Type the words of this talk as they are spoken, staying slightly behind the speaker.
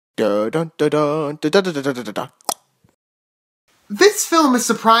This film is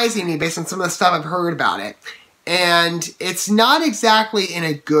surprising me based on some of the stuff I've heard about it. And it's not exactly in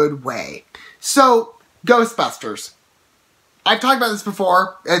a good way. So, Ghostbusters. I've talked about this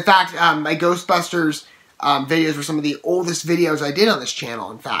before. In fact, my Ghostbusters videos were some of the oldest videos I did on this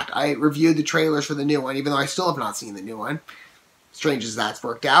channel. In fact, I reviewed the trailers for the new one, even though I still have not seen the new one. Strange as that's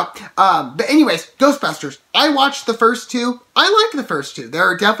worked out. But anyways, Ghostbusters. I watched the first two. I like the first two.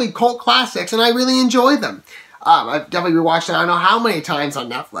 They're definitely cult classics, and I really enjoy them. I've definitely rewatched them I don't know how many times on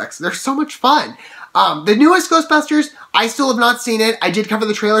Netflix. They're so much fun. The newest Ghostbusters, I still have not seen it. I did cover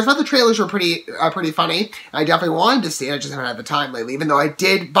the trailers, but the trailers were pretty funny. I definitely wanted to see it. I just haven't had the time lately, even though I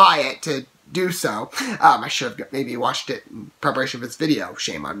did buy it to do so. I should have maybe watched it in preparation for this video.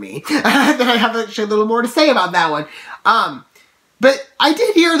 Shame on me. Then I have actually a little more to say about that one. But I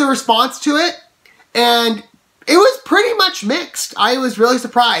did hear the response to it, and it was pretty much mixed. I was really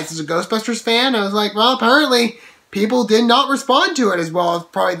surprised. As a Ghostbusters fan, I was like, well, apparently people did not respond to it as well as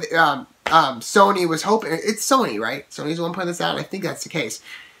probably Sony was hoping. It's Sony, right? Sony's the one putting this out. I think that's the case.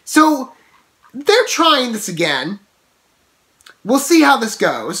 So they're trying this again. We'll see how this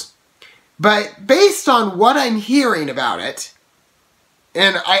goes. But based on what I'm hearing about it,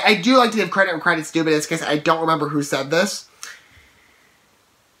 and I do like to give credit when credit's due, but in this case, I don't remember who said this.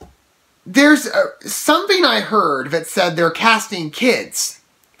 There's something I heard that said they're casting kids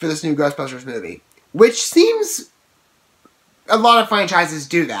for this new Ghostbusters movie, which seems a lot of franchises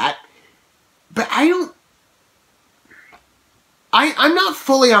do that, but I'm not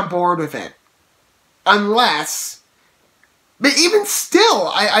fully on board with it, unless, but even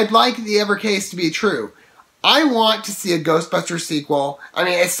still, I'd like the ever case to be true. I want to see a Ghostbusters sequel. I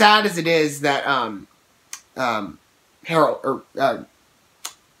mean, as sad as it is that Harold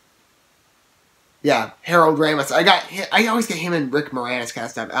Ramis. I always get him and Rick Moranis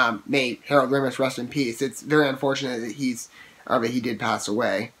cast up. May Harold Ramis rest in peace. It's very unfortunate that he did pass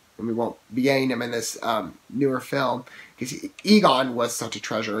away, and we won't be getting him in this newer film because Egon was such a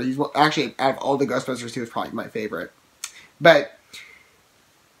treasure. He's actually, out of all the Ghostbusters, he was probably my favorite. But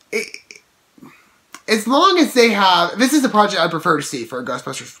as long as they have, this is the project I prefer to see for a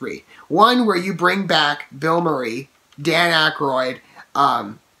Ghostbusters 3. One where you bring back Bill Murray, Dan Aykroyd,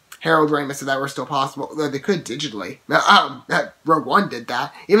 Harold Ramis, if that were still possible. They could digitally. Rogue One did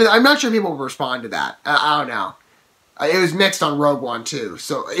that. Even though I'm not sure people will respond to that. I don't know. It was mixed on Rogue One too.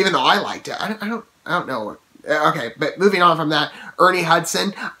 So even though I liked it, I don't know. Okay, but moving on from that, Ernie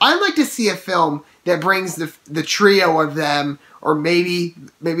Hudson. I'd like to see a film that brings the trio of them, or maybe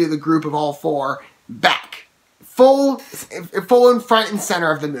the group of all four, back. Full in front and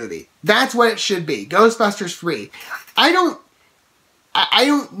center of the movie. That's what it should be. Ghostbusters 3. I don't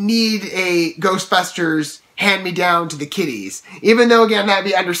need a Ghostbusters hand-me-down to the kiddies. Even though, again, that'd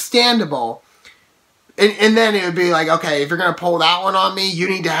be understandable. And then it would be like, okay, if you're going to pull that one on me, you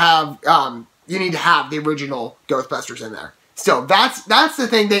need to have the original Ghostbusters in there. So that's the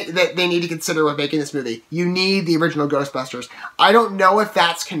thing that they need to consider with making this movie. You need the original Ghostbusters. I don't know if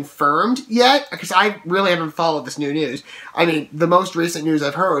that's confirmed yet, because I really haven't followed this new news. I mean, the most recent news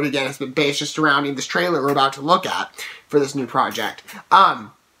I've heard, again, has been based just surrounding this trailer we're about to look at for this new project. But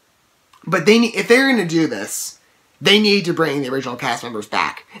if they're going to do this, they need to bring the original cast members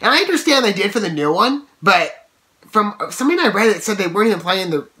back. And I understand they did for the new one, but from something I read, it said they weren't even playing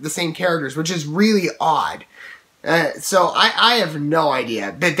the same characters, which is really odd. So I have no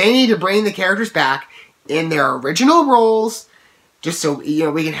idea. But they need to bring the characters back in their original roles, just so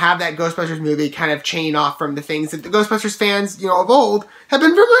we can have that Ghostbusters movie kind of chain off from the things that the Ghostbusters fans of old have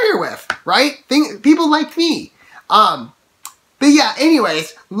been familiar with, right? People like me. But yeah,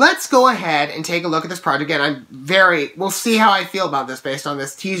 anyways, let's go ahead and take a look at this project. Again, we'll see how I feel about this based on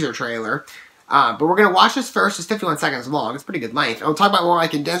this teaser trailer. But we're going to watch this first. It's 51 seconds long. It's pretty good length. I'll talk about more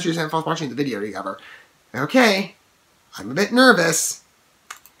like condensed reason for watching the video together. Okay, I'm a bit nervous.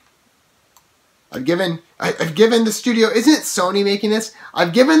 I've given the studio, isn't it Sony making this?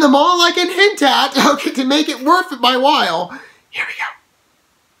 I've given them all I can hint at, okay, to make it worth my while. Here we go.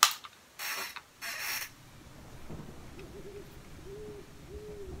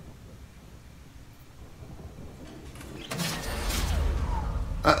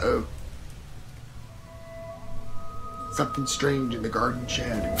 Uh-oh. Something strange in the garden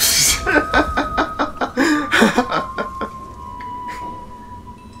shed.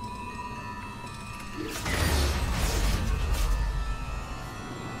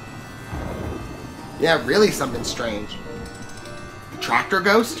 Yeah, really something strange. Tractor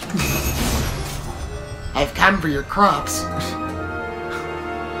ghost? I've come for your crops.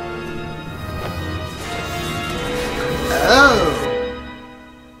 Oh.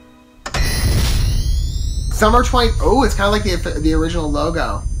 Summer 20... Oh, it's kind of like the original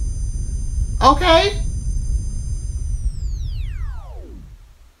logo. Okay.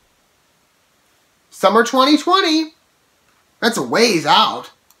 Summer 2020. That's a ways out.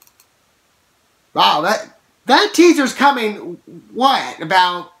 Wow, that teaser's coming, what,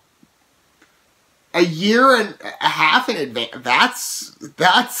 about a year and a half in advance?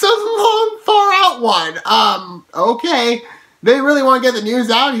 That's a long, far out one. Okay. They really want to get the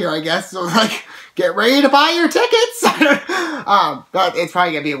news out here, I guess. So, like, get ready to buy your tickets. But it's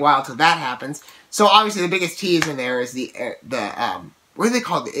probably going to be a while till that happens. So, obviously, the biggest tease in there is the what are they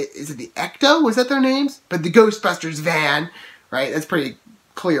called? Is it the Ecto? Was that their names? But the Ghostbusters van, right? That's pretty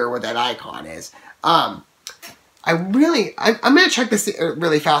clear what that icon is. I'm going to check this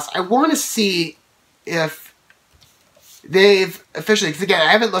really fast. I want to see if they've officially, because again,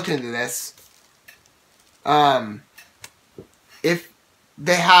 I haven't looked into this, if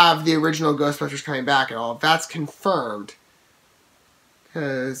they have the original Ghostbusters coming back at all, if that's confirmed.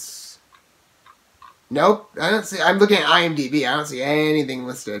 Because, nope, I don't see, I'm looking at IMDb, I don't see anything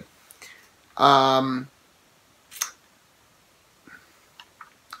listed. I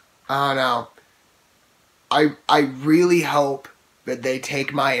don't know. I really hope that they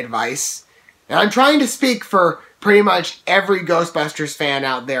take my advice. And I'm trying to speak for pretty much every Ghostbusters fan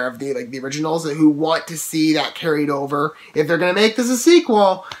out there of the originals who want to see that carried over. If they're going to make this a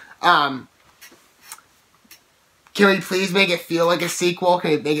sequel, can we please make it feel like a sequel? Can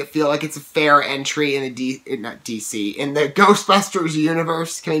we make it feel like it's a fair entry in the in the Ghostbusters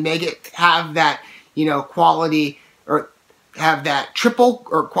universe? Can we make it have that, you know, quality, or have that triple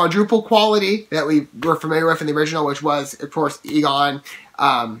or quadruple quality that we were familiar with in the original, which was, of course, Egon,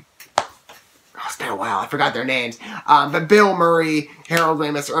 it's been a while, I forgot their names, but Bill Murray, Harold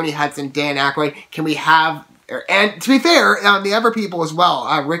Ramis, Ernie Hudson, Dan Aykroyd. Can we have, and to be fair, the other people as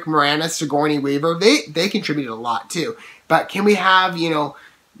well, Rick Moranis, Sigourney Weaver, they contributed a lot too. But can we have, you know,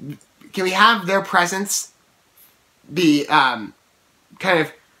 can we have their presence be kind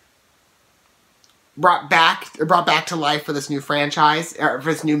of brought back to life for this new franchise, or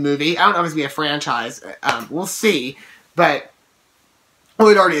for this new movie? I don't know if it's going to be a franchise. We'll see. But, well,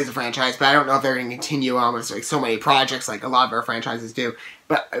 it already is a franchise, but I don't know if they're going to continue on with like so many projects like a lot of our franchises do.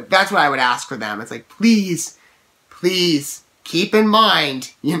 But that's what I would ask for them. It's like, please, please keep in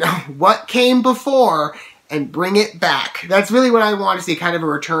mind, you know, what came before and bring it back. That's really what I want to see, kind of a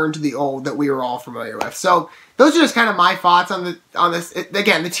return to the old that we were all familiar with. So those are just kind of my thoughts on this.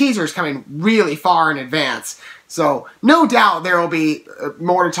 Again, the teaser is coming really far in advance. So no doubt there will be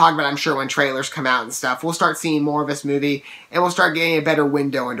more to talk about, I'm sure, when trailers come out and stuff. We'll start seeing more of this movie, and we'll start getting a better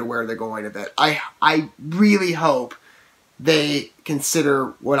window into where they're going with it. I really hope they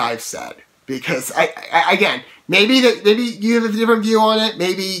consider what I've said, because again, maybe you have a different view on it.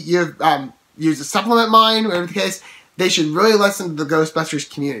 Maybe you've used a supplement mine, whatever the case. They should really listen to the Ghostbusters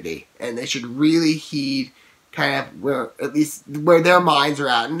community, and they should really heed kind of where, at least where their minds are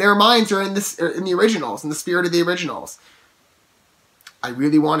at, and their minds are in the originals, in the spirit of the originals. I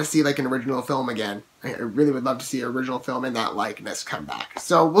really want to see like an original film again. I really would love to see an original film in that likeness come back.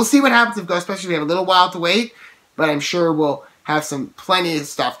 So we'll see what happens with Ghostbusters. We have a little while to wait, but I'm sure we'll have plenty of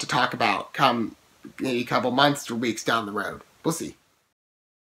stuff to talk about come maybe a couple months or weeks down the road. We'll see.